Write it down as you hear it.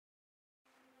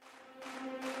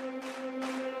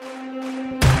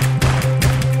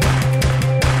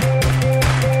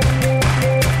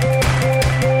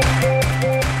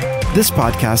This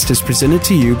podcast is presented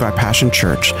to you by Passion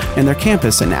Church and their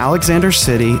campus in Alexander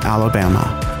City,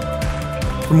 Alabama.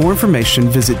 For more information,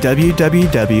 visit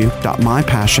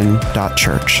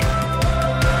www.mypassion.church.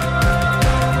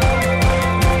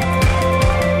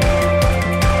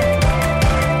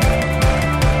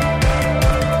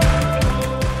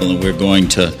 We're going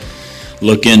to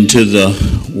look into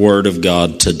the Word of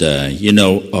God today.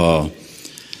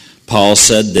 Paul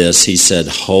said this. He said,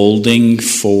 holding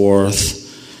forth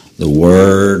the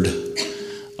Word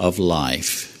of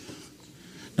life.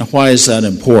 Now, why is that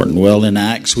important? Well, in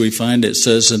Acts we find it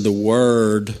says, and the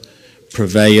Word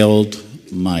prevailed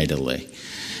mightily.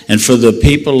 And for the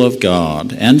people of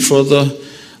God and for the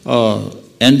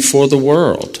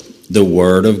world, the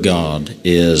Word of God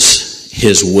is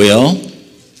His will.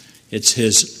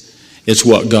 It's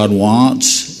what God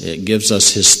wants. It gives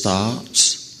us His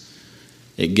thoughts.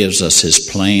 It gives us His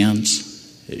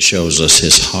plans. It shows us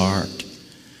His heart.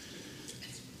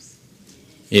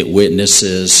 It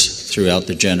witnesses throughout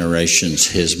the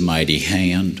generations His mighty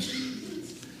hand.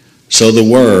 So the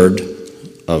Word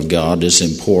of God is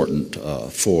important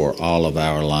for all of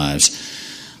our lives.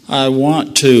 I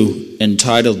want to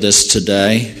entitle this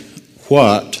today,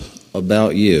 What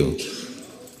About You?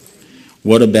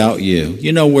 What about you?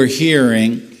 We're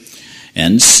hearing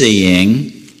and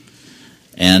seeing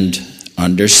and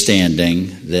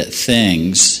understanding that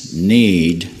things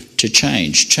need to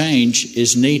change. Change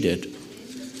is needed.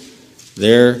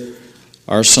 There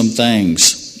are some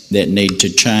things that need to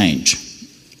change.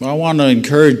 Well, I want to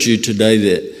encourage you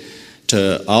today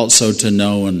to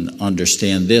know and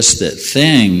understand this, that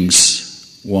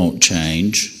things won't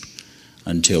change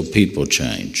until people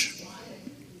change.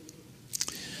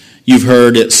 You've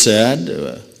heard it said,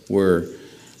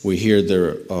 we hear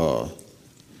the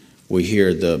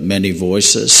many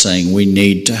voices saying we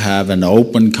need to have an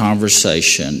open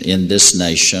conversation in this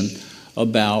nation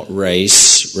about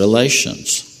race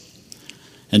relations.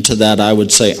 And to that I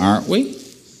would say, aren't we?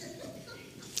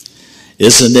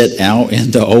 Isn't it out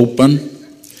in the open?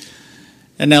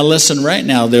 And now listen, right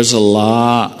now there's a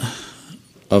lot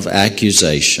of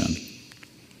accusation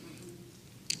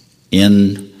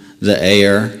in the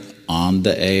air, on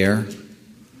the air.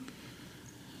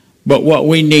 But what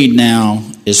we need now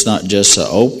is not just an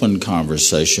open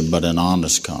conversation, but an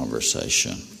honest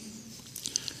conversation.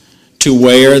 To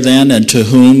where then and to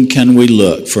whom can we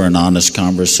look for an honest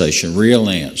conversation? Real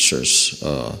answers,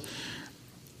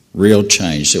 real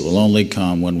change that will only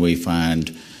come when we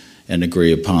find and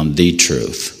agree upon the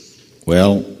truth.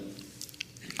 Well,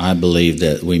 I believe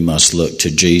that we must look to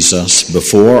Jesus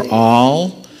before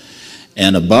all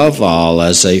and above all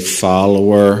as a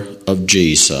follower of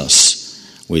Jesus.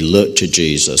 We look to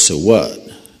Jesus. So what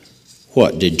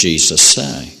did Jesus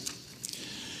say?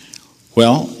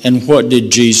 Well, and what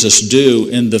did Jesus do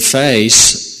in the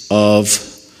face of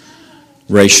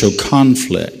racial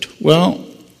conflict? Well,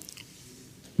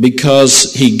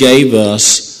 because He gave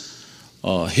us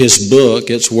His book,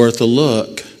 it's worth a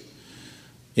look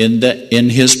in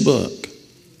His book.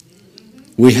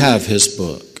 We have His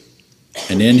book.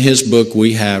 And in His book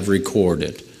we have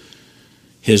recorded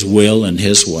His will and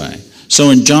His way. So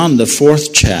in John, the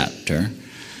 4th chapter,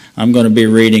 I'm going to be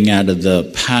reading out of the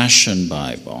Passion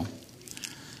Bible.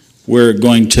 We're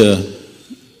going to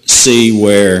see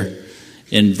where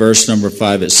in verse number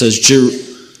 5 it says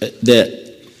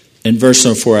that in verse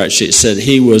number 4 actually it said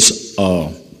He was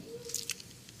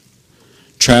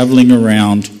traveling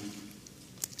around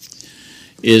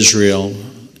Israel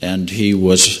and He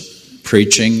was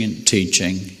preaching and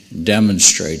teaching,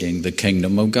 demonstrating the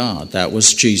kingdom of God. That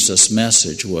was Jesus'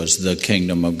 message, was the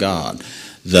kingdom of God,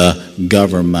 the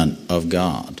government of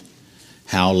God.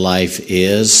 How life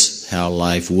is, how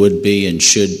life would be and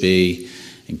should be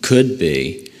and could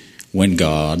be when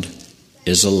God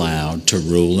is allowed to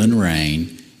rule and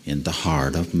reign in the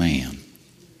heart of man.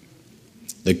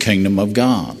 The kingdom of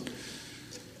God.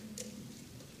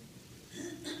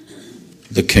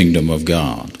 The kingdom of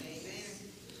God.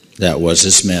 That was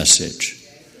His message.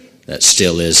 That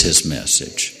still is His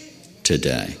message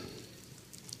today.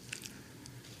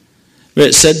 But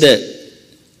it said that,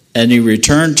 and He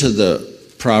returned to the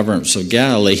province of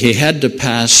Galilee, He had to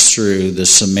pass through the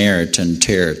Samaritan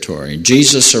territory.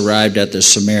 Jesus arrived at the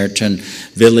Samaritan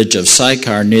village of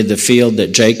Sychar near the field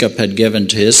that Jacob had given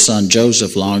to his son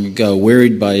Joseph long ago.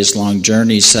 Wearied by his long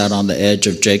journey, he sat on the edge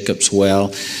of Jacob's well.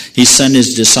 He sent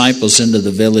his disciples into the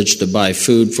village to buy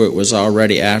food, for it was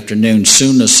already afternoon.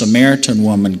 Soon a Samaritan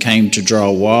woman came to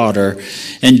draw water,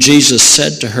 and Jesus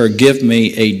said to her, "Give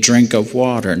me a drink of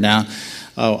water." Now,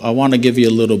 I want to give you a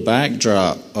little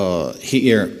backdrop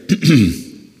here.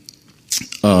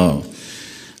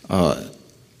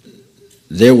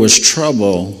 there was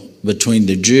trouble between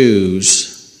the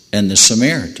Jews and the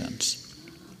Samaritans.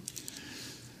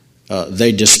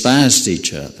 They despised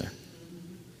each other.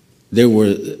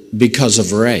 Because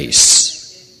of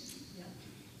race.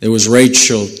 There was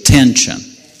racial tension.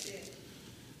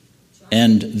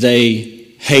 And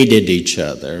they hated each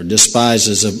other. Despise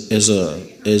is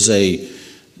a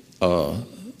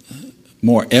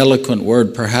more eloquent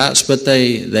word perhaps, but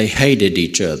they hated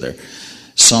each other.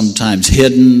 Sometimes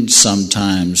hidden,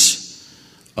 sometimes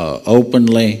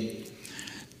openly.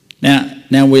 Now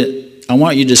I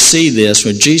want you to see this.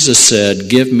 When Jesus said,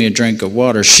 "Give me a drink of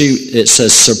water," it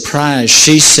says, surprised,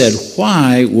 she said,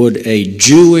 "Why would a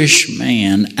Jewish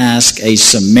man ask a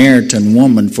Samaritan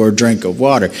woman for a drink of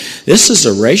water?" This is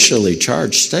a racially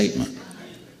charged statement.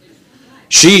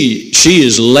 She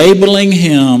is labeling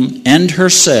him and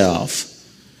herself,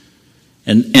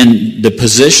 and the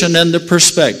position and the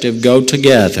perspective go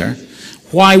together.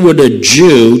 Why would a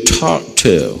Jew talk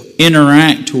to,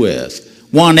 interact with,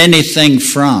 want anything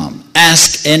from,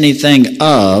 ask anything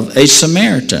of a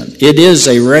Samaritan? It is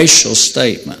a racial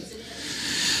statement.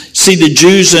 See, the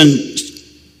Jews and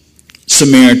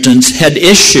Samaritans had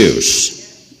issues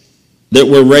that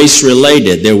were race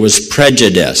related. There was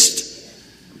prejudice.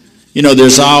 You know,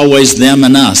 there's always them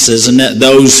and us, isn't it?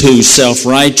 Those who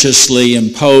self-righteously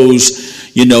impose,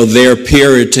 their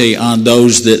purity on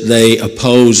those that they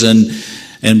oppose and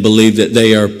believe that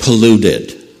they are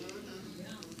polluted.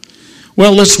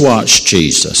 Well, let's watch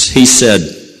Jesus. He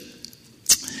said,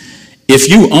 "If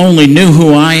you only knew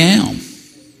who I am."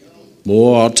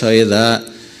 Boy, I'll tell you, that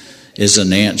is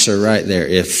an answer right there.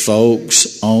 If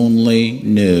folks only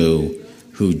knew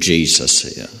who Jesus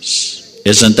is.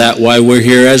 Isn't that why we're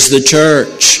here as the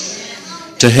church?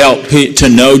 To help to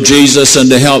know Jesus and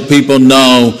to help people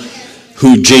know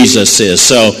who Jesus is.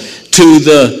 So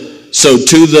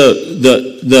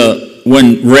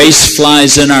when race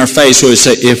flies in our face, we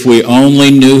say, if we only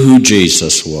knew who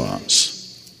Jesus was.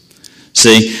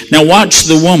 See, now watch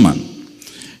the woman.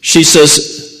 She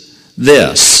says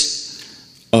this.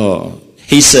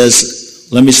 He says,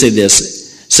 let me say this.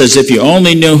 Says, "If you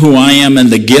only knew who I am and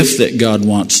the gift that God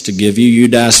wants to give you,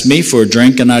 you'd ask me for a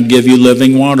drink and I'd give you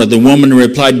living water." The woman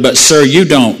replied, "But sir, you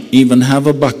don't even have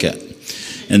a bucket.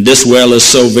 And this well is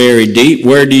so very deep.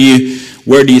 Where do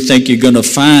you think you're going to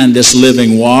find this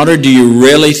living water? Do you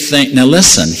really think..." Now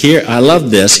listen, here, I love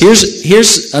this.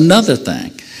 Here's another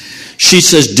thing. She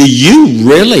says, "Do you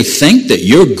really think that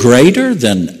you're greater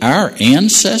than our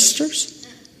ancestors?"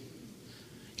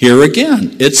 Here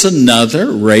again, it's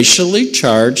another racially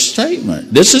charged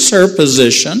statement. This is her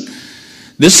position.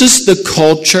 This is the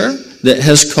culture that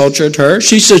has cultured her.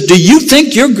 She says, "Do you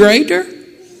think you're greater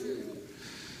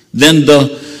than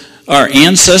our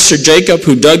ancestor Jacob,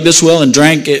 who dug this well and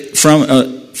drank it from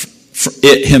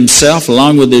it himself,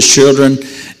 along with his children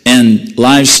and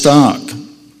livestock?"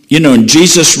 And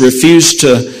Jesus refused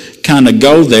to kind of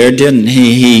go there, didn't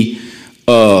he?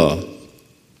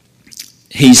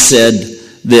 He said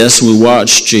this. We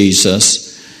watched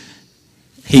Jesus.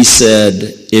 He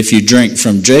said, "If you drink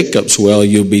from Jacob's well,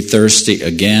 you'll be thirsty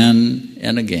again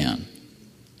and again."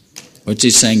 What's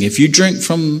he saying? If you drink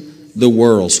from the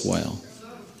world's well,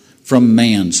 from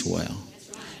man's well,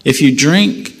 if you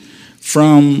drink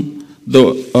from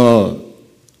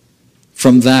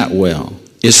that well,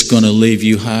 it's going to leave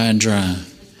you high and dry.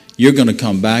 You're going to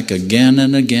come back again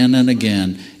and again and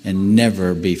again and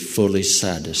never be fully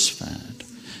satisfied.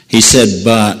 He said,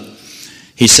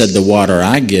 the water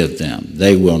I give them,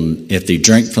 they will, if they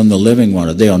drink from the living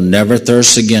water, they'll never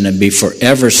thirst again and be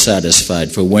forever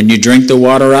satisfied. For when you drink the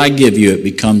water I give you, it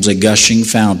becomes a gushing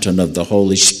fountain of the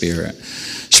Holy Spirit,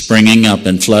 springing up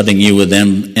and flooding you with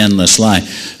endless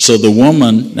life. So the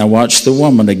woman, now watch the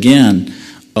woman again.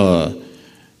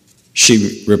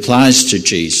 She replies to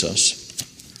Jesus,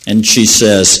 and she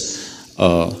says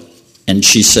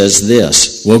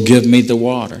this, "Well, give me the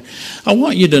water." I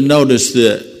want you to notice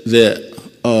that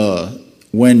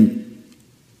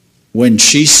when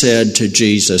she said to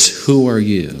Jesus, "Who are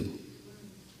you?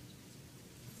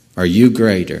 Are you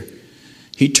greater?"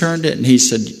 He turned it and he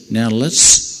said, "Now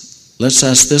let's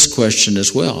ask this question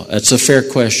as well. That's a fair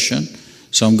question,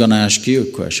 so I'm going to ask you a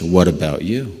question. What about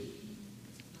you?"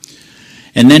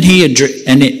 And then he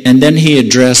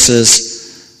addresses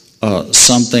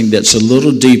something that's a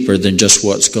little deeper than just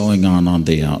what's going on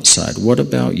the outside. What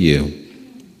about you?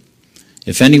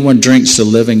 "If anyone drinks the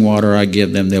living water I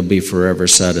give them, they'll be forever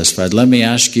satisfied." Let me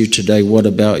ask you today, what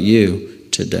about you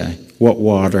today? What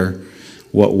water,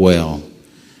 what well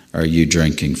are you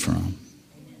drinking from?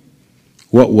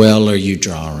 What well are you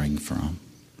drawing from?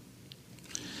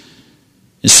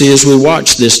 And see, as we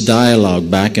watch this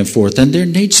dialogue back and forth, and there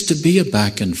needs to be a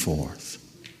back and forth.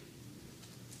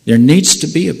 There needs to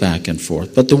be a back and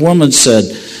forth. But the woman said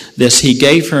this. He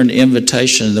gave her an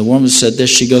invitation. And the woman said this.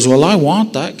 She goes, well, I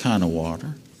want that kind of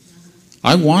water.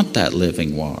 I want that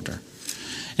living water.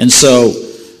 And so,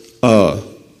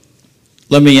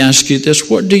 let me ask you this.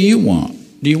 What do you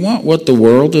want? Do you want what the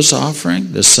world is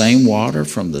offering? The same water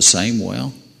from the same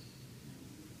well?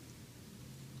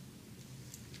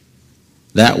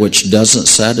 That which doesn't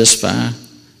satisfy?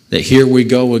 That here we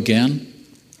go again?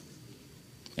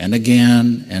 And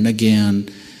again, and again,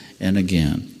 and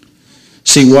again.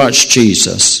 See, watch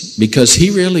Jesus, because he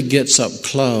really gets up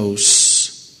close.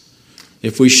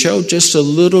 If we show just a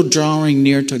little drawing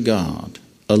near to God,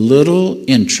 a little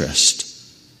interest,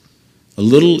 a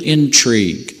little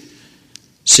intrigue.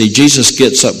 See, Jesus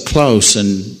gets up close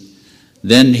and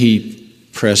then he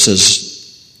presses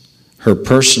her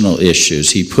personal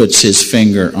issues. He puts his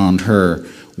finger on her,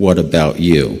 what about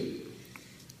you?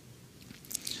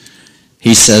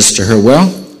 He says to her,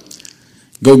 well,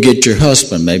 go get your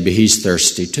husband. Maybe he's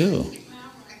thirsty too.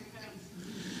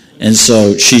 And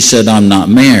so she said, I'm not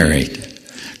married.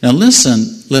 Now listen,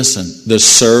 the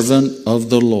servant of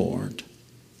the Lord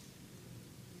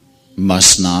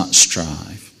must not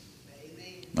strive,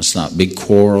 must not be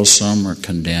quarrelsome or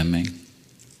condemning,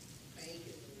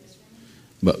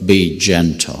 but be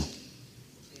gentle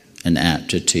and apt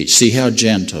to teach. See how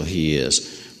gentle he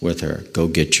is with her. Go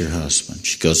get your husband.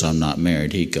 She goes, I'm not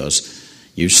married. He goes,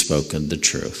 you've spoken the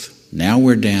truth. Now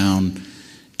we're down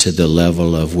to the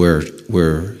level of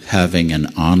we're having an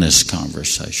honest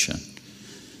conversation.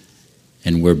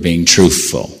 And we're being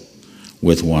truthful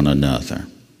with one another.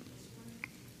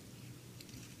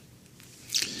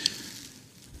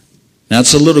 Now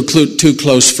it's a little too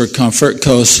close for comfort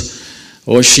because,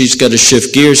 she's got to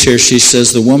shift gears here. She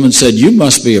says, the woman said, you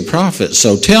must be a prophet.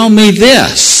 So tell me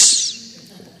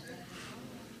this.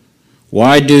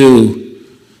 Why do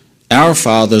our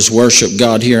fathers worship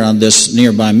God here on this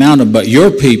nearby mountain, but your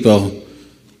people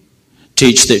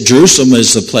teach that Jerusalem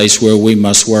is the place where we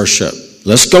must worship?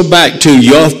 Let's go back to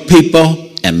your people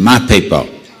and my people.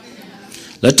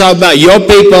 Let's talk about your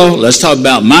people. Let's talk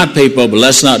about my people, but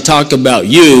let's not talk about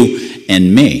you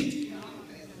and me.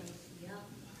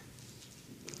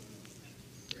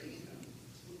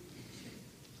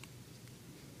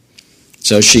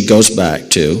 So she goes back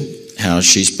to how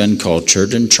she's been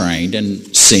cultured and trained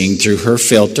and seeing through her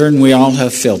filter, and we all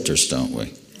have filters, don't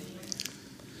we?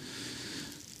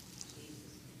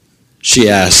 She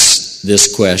asks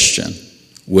this question.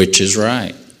 Which is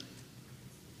right?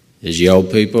 Is your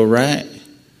people right?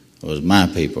 Or is my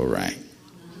people right?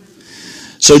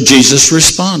 So Jesus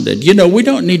responded. We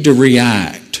don't need to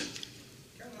react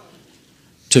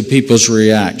to people's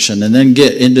reaction and then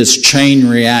get in this chain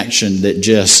reaction that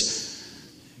just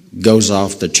goes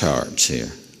off the charts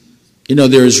here.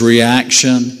 There's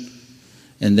reaction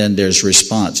and then there's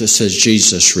response. It says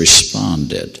Jesus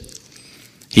responded.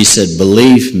 He said,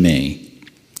 believe me.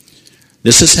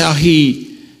 This is how he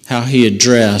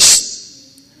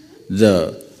addressed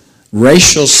the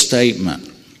racial statement.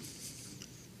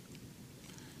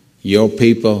 Your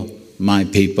people, my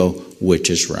people, which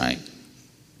is right?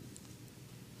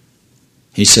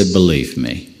 He said, believe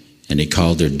me. And he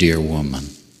called her dear woman.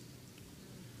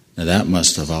 Now that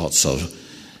must have also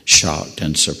shocked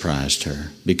and surprised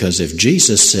her. Because if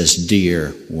Jesus says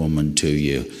dear woman to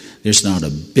you, there's not a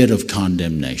bit of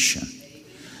condemnation.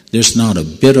 There's not a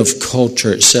bit of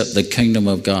culture except the kingdom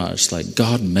of God. It's like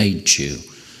God made you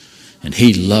and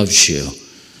he loves you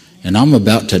and I'm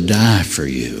about to die for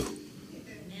you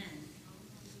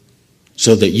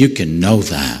so that you can know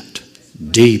that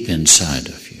deep inside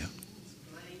of you.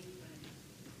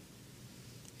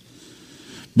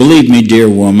 Believe me, dear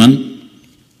woman,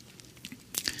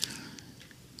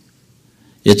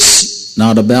 it's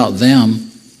not about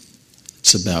them.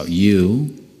 It's about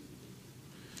you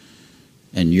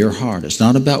and your heart. It's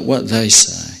not about what they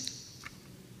say.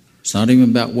 It's not even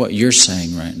about what you're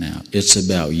saying right now. It's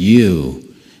about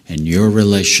you and your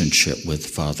relationship with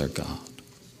Father God.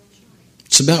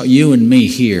 It's about you and me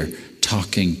here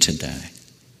talking today.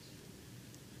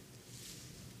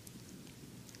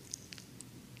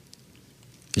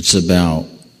 It's about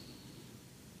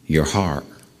your heart.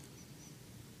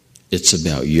 It's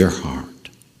about your heart.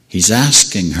 He's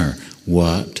asking her,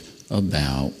 what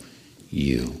about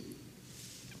you?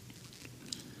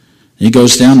 He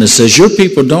goes down and says, your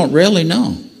people don't really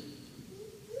know.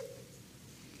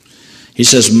 He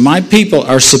says, my people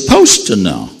are supposed to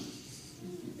know.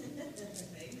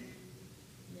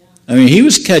 He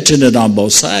was catching it on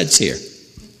both sides here.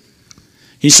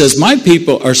 He says, my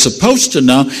people are supposed to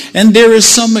know, and there is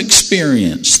some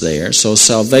experience there. So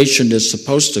salvation is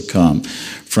supposed to come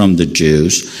from the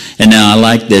Jews. And now I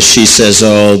like this. She says,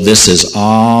 oh, this is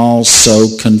all so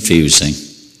confusing.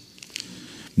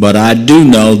 But I do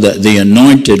know that the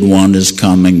anointed one is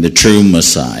coming, the true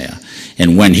Messiah.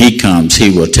 And when he comes,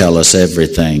 he will tell us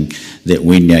everything that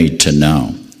we need to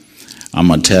know. I'm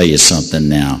going to tell you something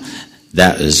now.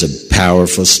 That is a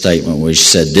powerful statement where he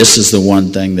said, this is the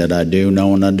one thing that I do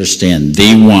know and understand.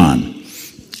 The one.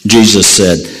 Jesus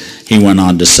said, he went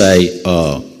on to say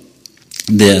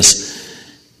this.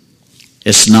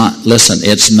 It's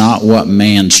not what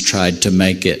man's tried to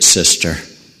make it, sister.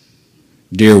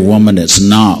 Dear woman, it's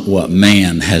not what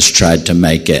man has tried to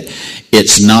make it.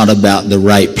 It's not about the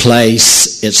right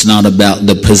place. It's not about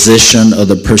the position or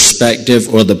the perspective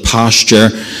or the posture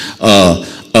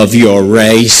of your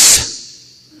race.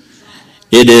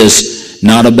 It is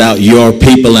not about your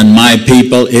people and my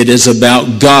people. It is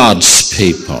about God's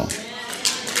people.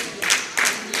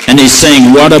 And he's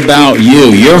saying, what about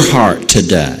you, your heart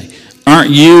today?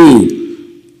 Aren't you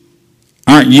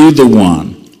the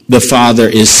one the Father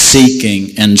is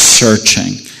seeking and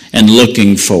searching and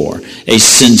looking for? A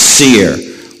sincere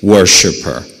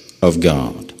worshiper of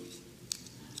God.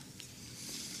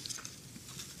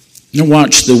 Now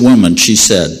watch the woman. She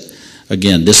said,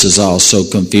 again, this is all so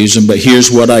confusing, but here's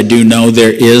what I do know.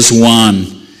 There is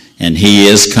one, and he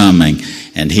is coming,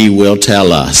 and he will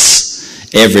tell us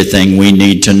everything we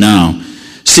need to know.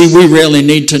 See, we really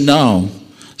need to know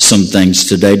some things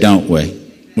today, don't we?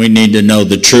 We need to know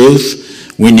the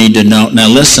truth. We need to know. Now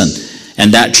listen,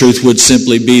 and that truth would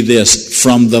simply be this: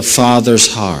 from the Father's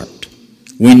heart.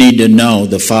 We need to know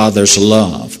the Father's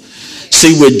love.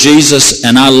 See, with Jesus,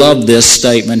 and I love this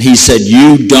statement, he said,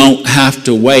 you don't have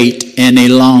to wait any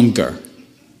longer.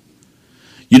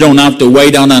 You don't have to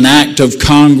wait on an act of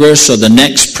Congress or the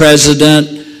next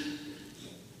president.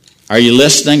 Are you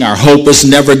listening? Our hope is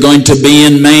never going to be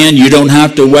in man. You don't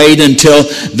have to wait until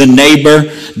the neighbor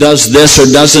does this or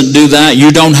doesn't do that. You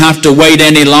don't have to wait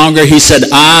any longer. He said,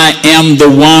 I am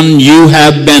the one you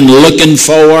have been looking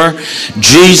for.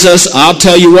 Jesus, I'll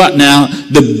tell you what now,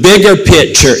 the bigger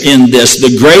picture in this,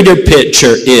 the greater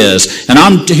picture is, and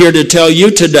I'm here to tell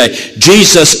you today,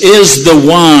 Jesus is the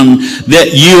one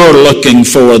that you're looking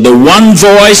for, the one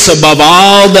voice above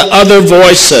all the other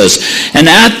voices.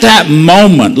 And at that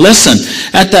moment, listen,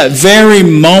 at that very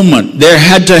moment, there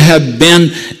had to have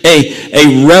been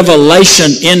a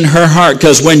revelation in her heart,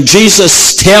 because when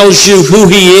Jesus tells you who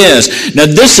he is, now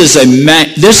this is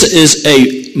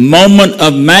a moment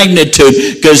of magnitude,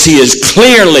 because he is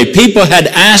clearly, people had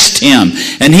asked him,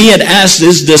 and he had asked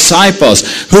his disciples,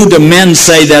 who do men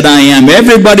say that I am?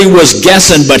 Everybody was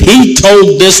guessing, but he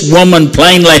told this woman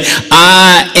plainly,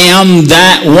 I am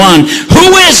that one.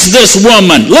 Who is this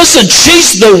woman? Listen,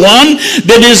 she's the one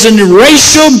that is in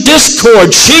racial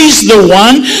discord. She's the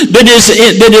one that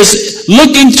is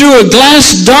looking through a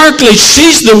glass darkly.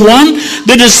 She's the one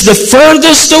that is the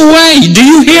furthest away. Do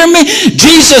you hear me?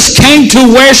 Jesus came to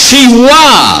where she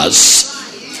was.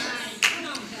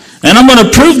 And I'm going to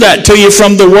prove that to you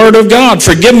from the Word of God.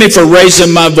 Forgive me for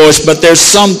raising my voice, but there's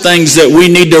some things that we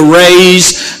need to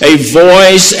raise a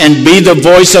voice and be the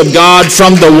voice of God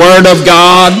from the Word of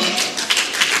God.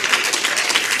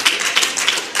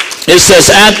 It says,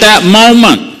 at that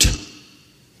moment,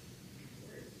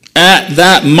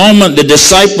 the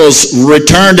disciples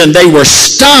returned, and they were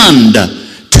stunned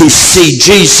to see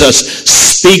Jesus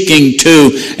speaking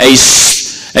to a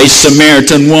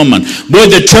Samaritan woman. Boy,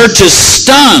 the church is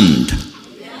stunned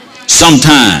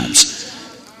sometimes.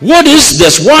 What is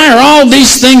this? Why are all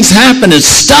these things happening?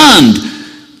 Stunned.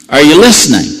 Are you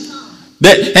listening?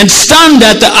 And stunned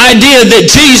at the idea that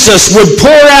Jesus would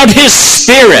pour out his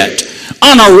Spirit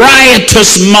on a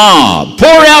riotous mob.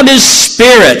 Pour out his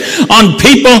Spirit on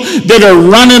people that are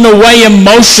running away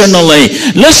emotionally.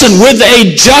 Listen, with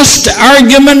a just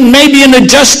argument, maybe in a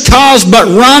just cause, but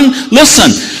run. Listen,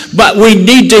 but we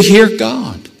need to hear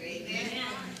God.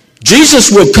 Jesus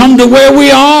will come to where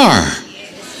we are.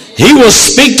 He will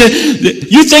speak to...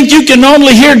 You think you can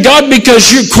only hear God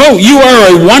because you, quote, you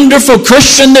are a wonderful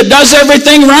Christian that does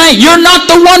everything right? You're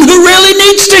not the one who really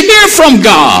needs to hear from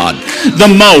God the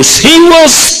most. He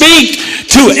will speak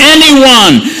to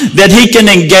anyone that he can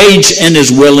engage and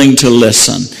is willing to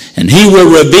listen. And he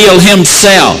will reveal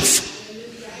himself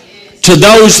to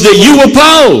those that you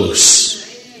oppose.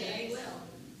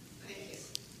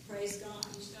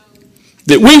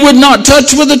 That we would not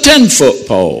touch with a 10-foot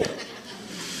pole.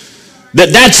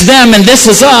 That's them and this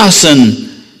is us, and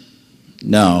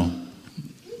no.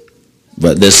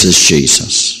 But this is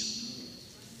Jesus.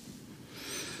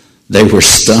 They were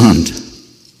stunned.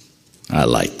 I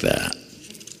like that.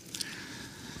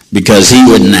 Because he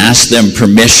wouldn't ask them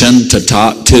permission to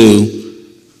talk to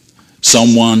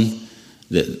someone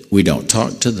that we don't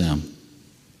talk to them.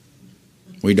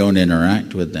 We don't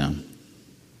interact with them.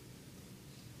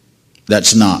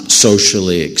 That's not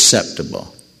socially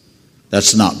acceptable.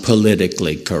 That's not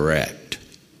politically correct.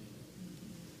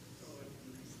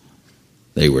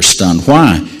 They were stunned.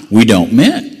 Why? We don't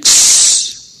mix.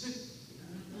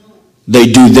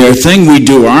 They do their thing, we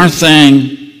do our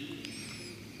thing.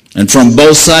 And from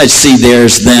both sides, see,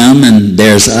 there's them and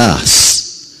there's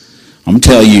us. I'm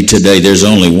telling you today, there's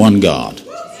only one God.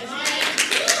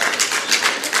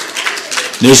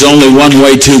 There's only one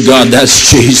way to God,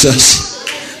 that's Jesus.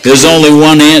 There's only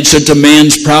one answer to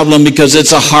man's problem because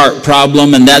it's a heart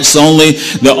problem, and that's the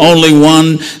only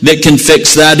one that can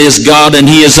fix that is God, and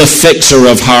he is a fixer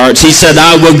of hearts. He said,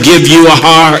 I will give you a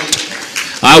heart.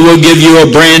 I will give you a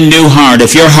brand new heart.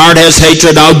 If your heart has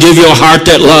hatred, I'll give you a heart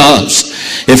that loves.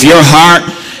 If your heart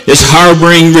is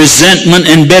harboring resentment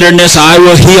and bitterness, I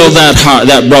will heal that heart,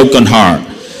 that broken heart.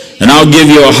 And I'll give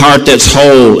you a heart that's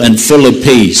whole and full of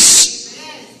peace.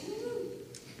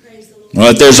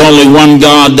 Well, if there's only one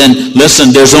God, then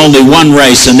listen, there's only one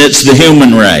race, and it's the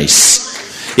human race.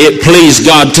 It pleased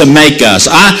God to make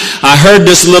us. I heard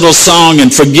this little song,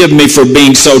 and forgive me for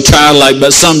being so childlike,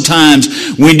 but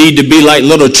sometimes we need to be like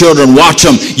little children. Watch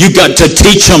them. You got to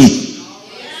teach them.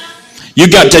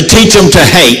 You got to teach them to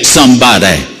hate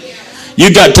somebody.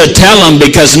 You got to tell them,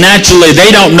 because naturally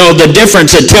they don't know the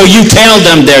difference until you tell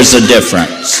them there's a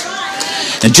difference.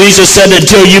 And Jesus said,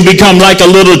 until you become like a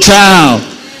little child,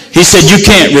 he said, you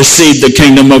can't receive the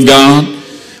kingdom of God.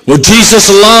 Well, Jesus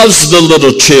loves the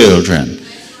little children.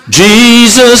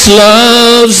 Jesus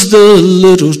loves the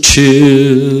little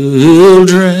children.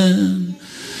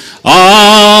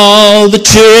 All the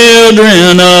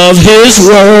children of his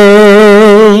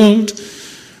world.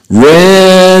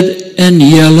 Red and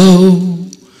yellow,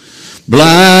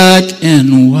 black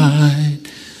and white.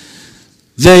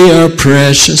 They are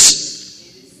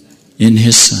precious in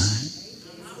his sight.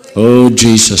 Oh,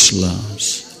 Jesus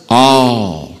loves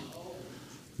all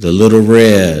the little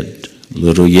red,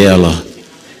 little yellow,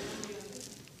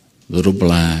 little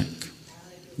black,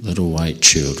 little white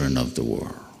children of the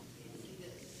world.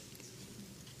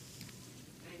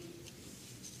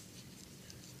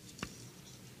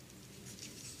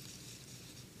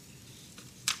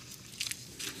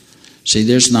 See,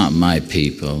 there's not my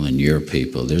people and your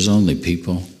people. There's only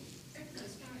people.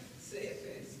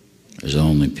 There's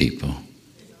only people.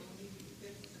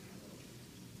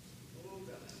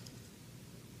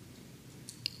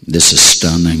 This is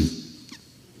stunning.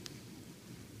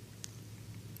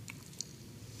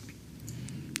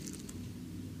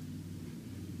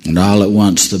 And all at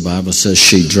once, the Bible says,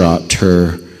 she dropped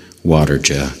her water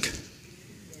jug.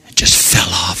 It just fell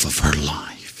off of her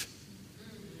life.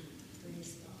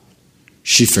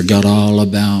 She forgot all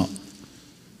about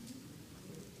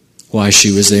why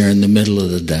she was there in the middle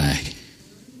of the day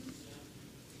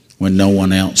when no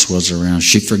one else was around.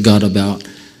 She forgot about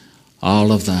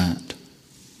all of that.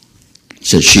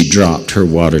 Said she dropped her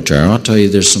water jug. I'll tell you,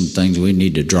 there's some things we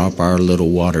need to drop our little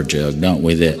water jug, don't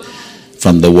we, that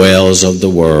from the wells of the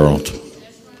world.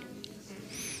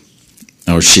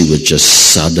 Or she was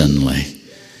just suddenly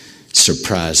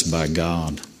surprised by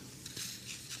God.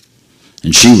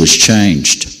 And she was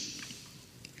changed.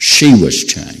 She was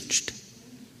changed.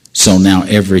 So now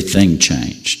everything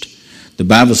changed. The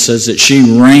Bible says that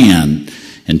she ran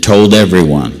and told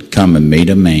everyone, come and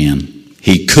meet a man.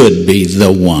 He could be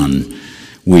the one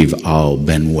we've all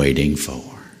been waiting for.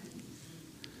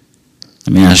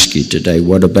 Let me ask you today,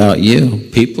 what about you?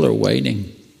 People are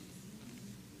waiting.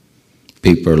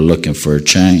 People are looking for a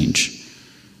change.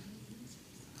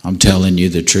 I'm telling you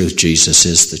the truth, Jesus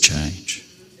is the change.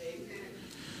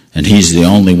 And he's the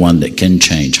only one that can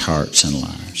change hearts and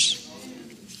lives.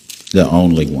 The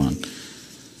only one.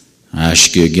 I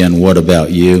ask you again, what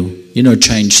about you? You know,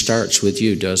 change starts with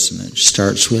you, doesn't it?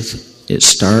 It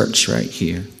starts right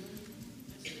here.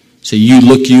 So you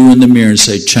look you in the mirror and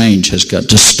say, change has got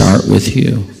to start with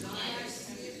you.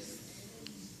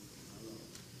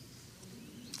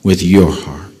 With your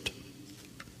heart.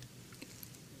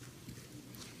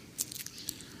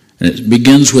 And it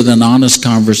begins with an honest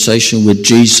conversation with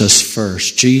Jesus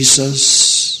first.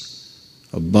 Jesus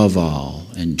above all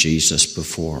and Jesus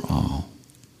before all.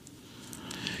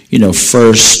 You know,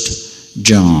 1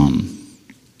 John,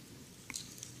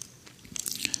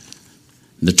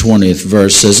 the 20th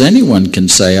verse says, anyone can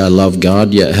say, I love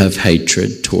God, yet have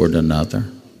hatred toward another.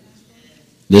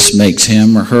 This makes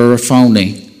him or her a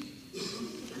phony.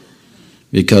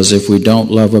 Because if we don't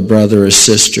love a brother or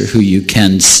sister who you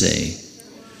can see,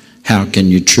 how can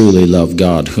you truly love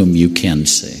God whom you can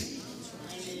see?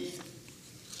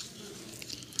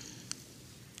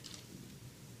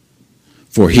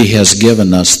 For he has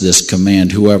given us this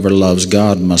command, whoever loves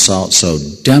God must also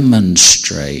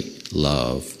demonstrate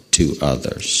love to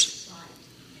others.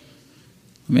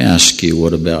 Let me ask you,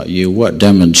 what about you? What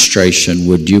demonstration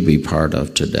would you be part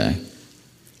of today?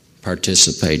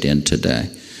 Participate in today?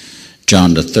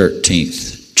 John the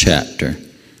 13th chapter.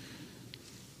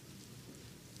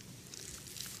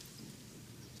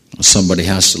 Somebody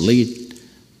has to lead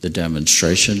the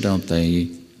demonstration, don't they?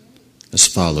 Let's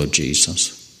follow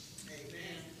Jesus.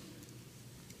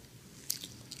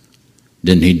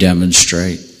 Didn't he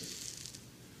demonstrate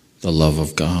the love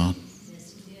of God?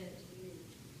 Yes, he did.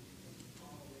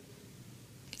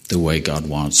 The way God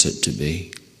wants it to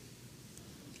be.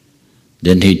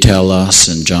 Didn't he tell us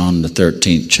in John the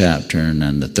 13th chapter and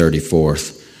then the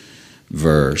 34th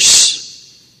verse?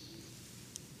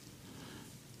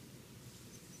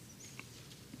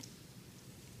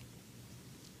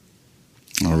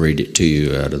 I'll read it to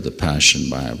you out of the Passion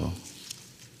Bible.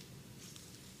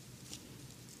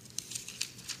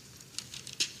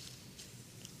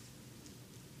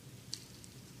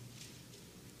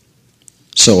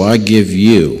 So I give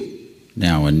you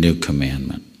now a new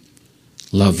commandment.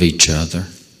 Love each other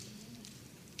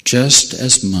just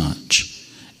as much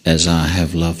as I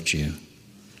have loved you.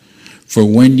 For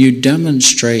when you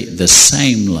demonstrate the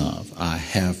same love I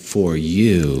have for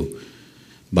you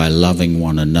by loving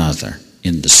one another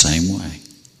in the same way,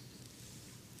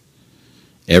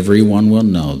 everyone will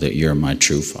know that you're my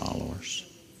true followers.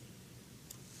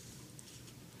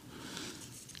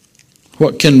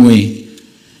 What can we,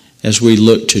 as we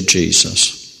look to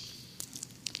Jesus,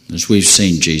 as we've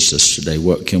seen Jesus today,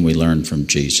 what can we learn from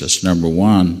Jesus? Number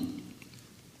one,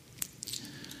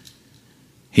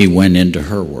 he went into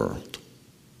her world.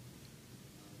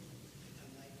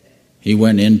 He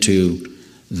went into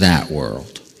that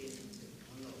world.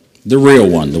 The real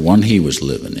one, the one he was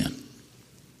living in.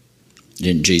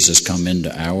 Didn't Jesus come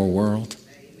into our world?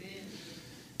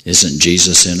 Isn't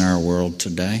Jesus in our world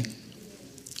today?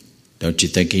 Don't you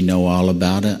think he know all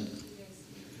about it?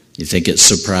 You think it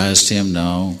surprised him?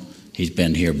 No, he's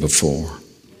been here before.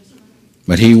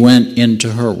 But he went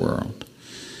into her world,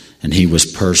 and he was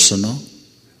personal,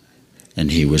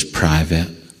 and he was private,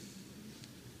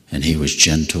 and he was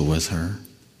gentle with her,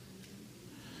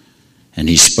 and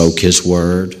he spoke his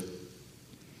word,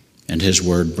 and his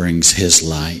word brings his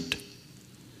light,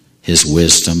 his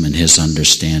wisdom, and his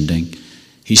understanding.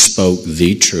 He spoke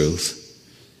the truth,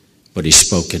 but he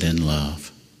spoke it in love.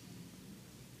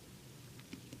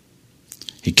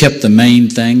 He kept the main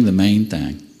thing the main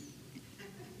thing.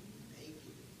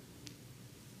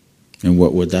 And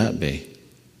what would that be?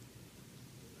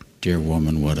 Dear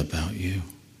woman, what about you?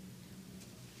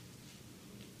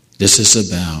 This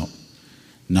is about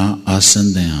not us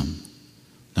and them,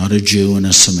 not a Jew and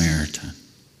a Samaritan,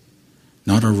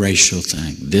 not a racial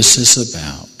thing. This is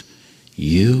about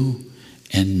you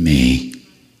and me,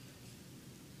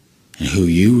 and who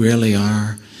you really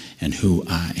are and who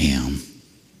I am.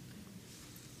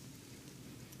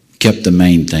 Kept the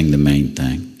main thing the main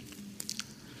thing.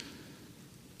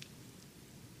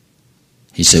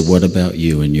 He said, what about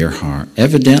you in your heart?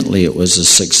 Evidently, it was a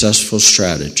successful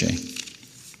strategy.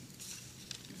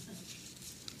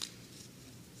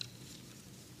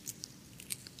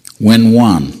 When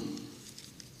one,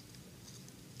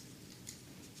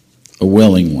 a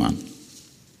willing one,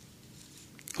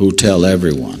 who'll tell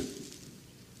everyone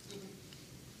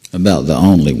about the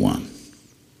only one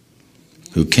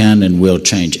who can and will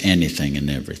change anything and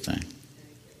everything.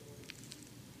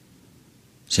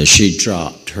 So she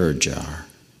dropped her jar,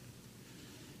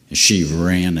 and she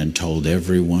ran and told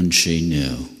everyone she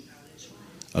knew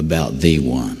about the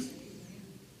one.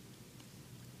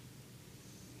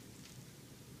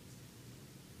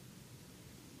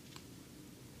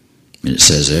 And it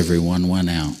says everyone went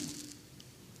out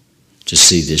to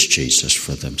see this Jesus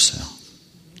for themselves,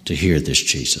 to hear this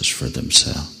Jesus for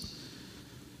themselves.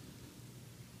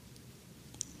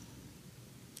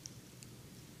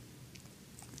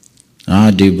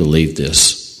 I do believe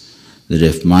this, that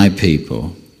if my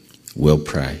people will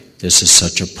pray, this is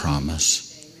such a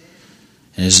promise.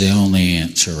 It is the only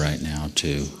answer right now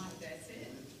to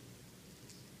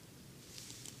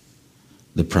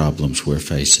the problems we're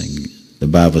facing. The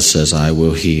Bible says, I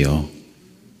will heal.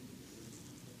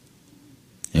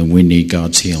 And we need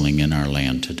God's healing in our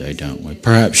land today, don't we?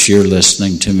 Perhaps you're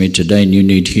listening to me today and you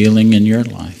need healing in your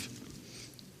life.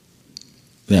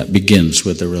 That begins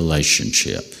with a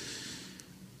relationship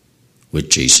with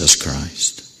Jesus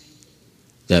Christ.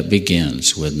 That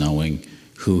begins with knowing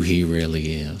who He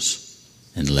really is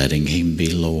and letting Him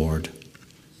be Lord.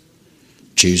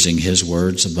 Choosing His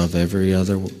words above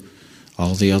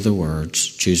all the other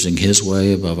words. Choosing His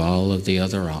way above all of the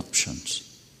other options.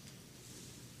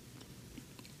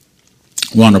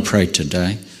 I want to pray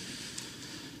today.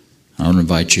 I want to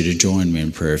invite you to join me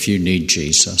in prayer. If you need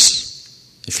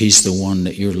Jesus, if He's the one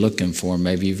that you're looking for,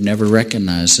 maybe you've never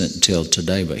recognized it until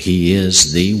today, but He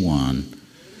is the one.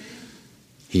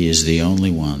 He is the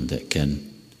only one that can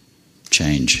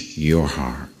change your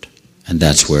heart. And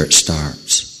that's where it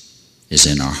starts, is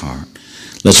in our heart.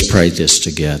 Let's pray this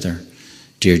together.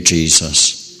 Dear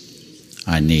Jesus,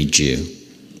 I need you.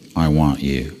 I want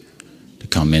you to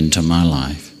come into my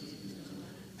life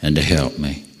and to help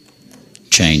me,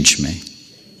 change me.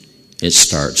 It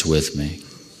starts with me.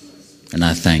 And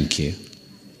I thank you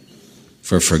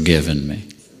for forgiving me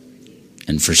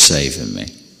and for saving me.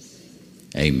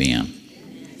 Amen.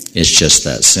 It's just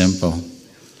that simple.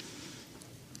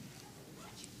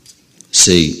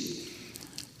 See,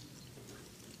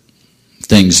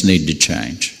 things need to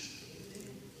change.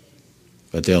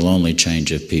 But they'll only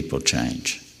change if people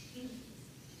change.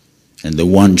 And the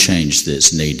one change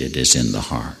that's needed is in the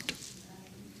heart.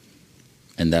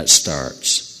 And that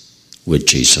starts with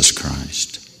Jesus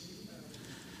Christ.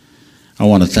 I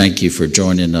want to thank you for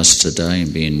joining us today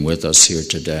and being with us here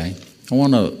today. I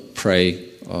want to pray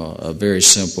a very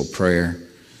simple prayer.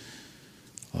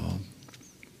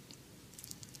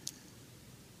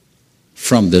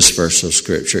 From this verse of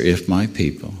Scripture, if my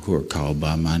people who are called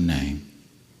by my name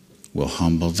will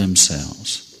humble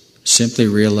themselves, simply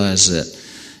realize that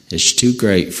it's too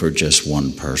great for just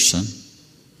one person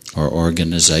or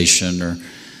organization or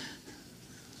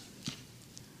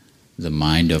the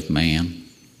mind of man.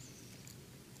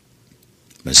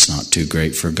 But it's not too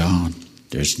great for God.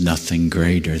 There's nothing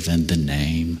greater than the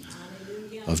name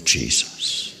of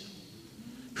Jesus,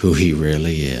 who He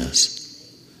really is.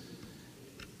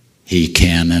 He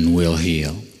can and will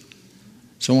heal.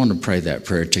 So I want to pray that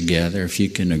prayer together. If you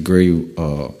can agree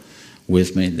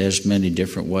with me, there's many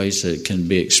different ways that it can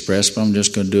be expressed, but I'm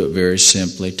just going to do it very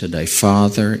simply today.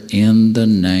 Father, in the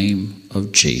name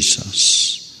of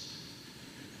Jesus,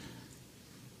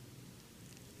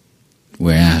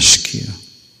 we ask you,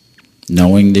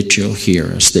 knowing that you'll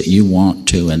hear us, that you want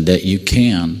to and that you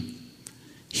can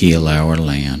heal our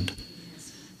land,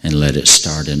 and let it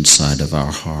start inside of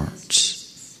our hearts.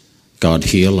 God,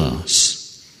 heal us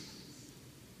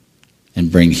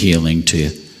and bring healing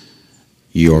to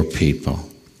your people.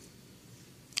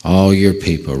 All your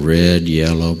people, red,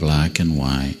 yellow, black, and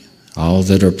white. All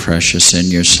that are precious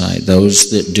in your sight. Those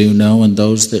that do know and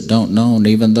those that don't know, and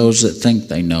even those that think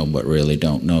they know but really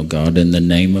don't know. God, in the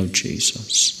name of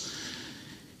Jesus,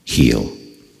 heal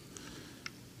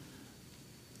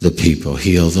the people,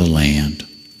 heal the land.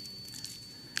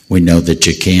 We know that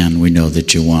you can, we know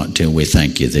that you want to, we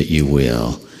thank you that you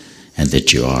will and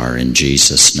that you are, in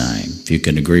Jesus' name. If you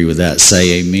can agree with that,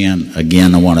 say amen.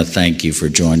 Again, I want to thank you for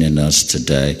joining us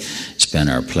today. It's been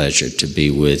our pleasure to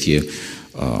be with you,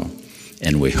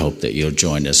 and we hope that you'll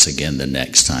join us again the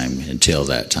next time. Until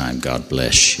that time, God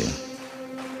bless you.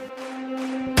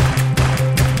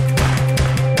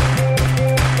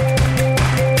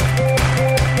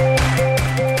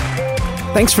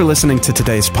 Thanks for listening to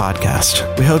today's podcast.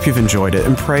 We hope you've enjoyed it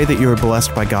and pray that you are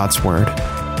blessed by God's Word.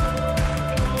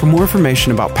 For more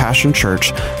information about Passion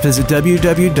Church, visit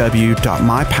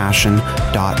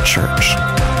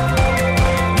www.mypassion.church.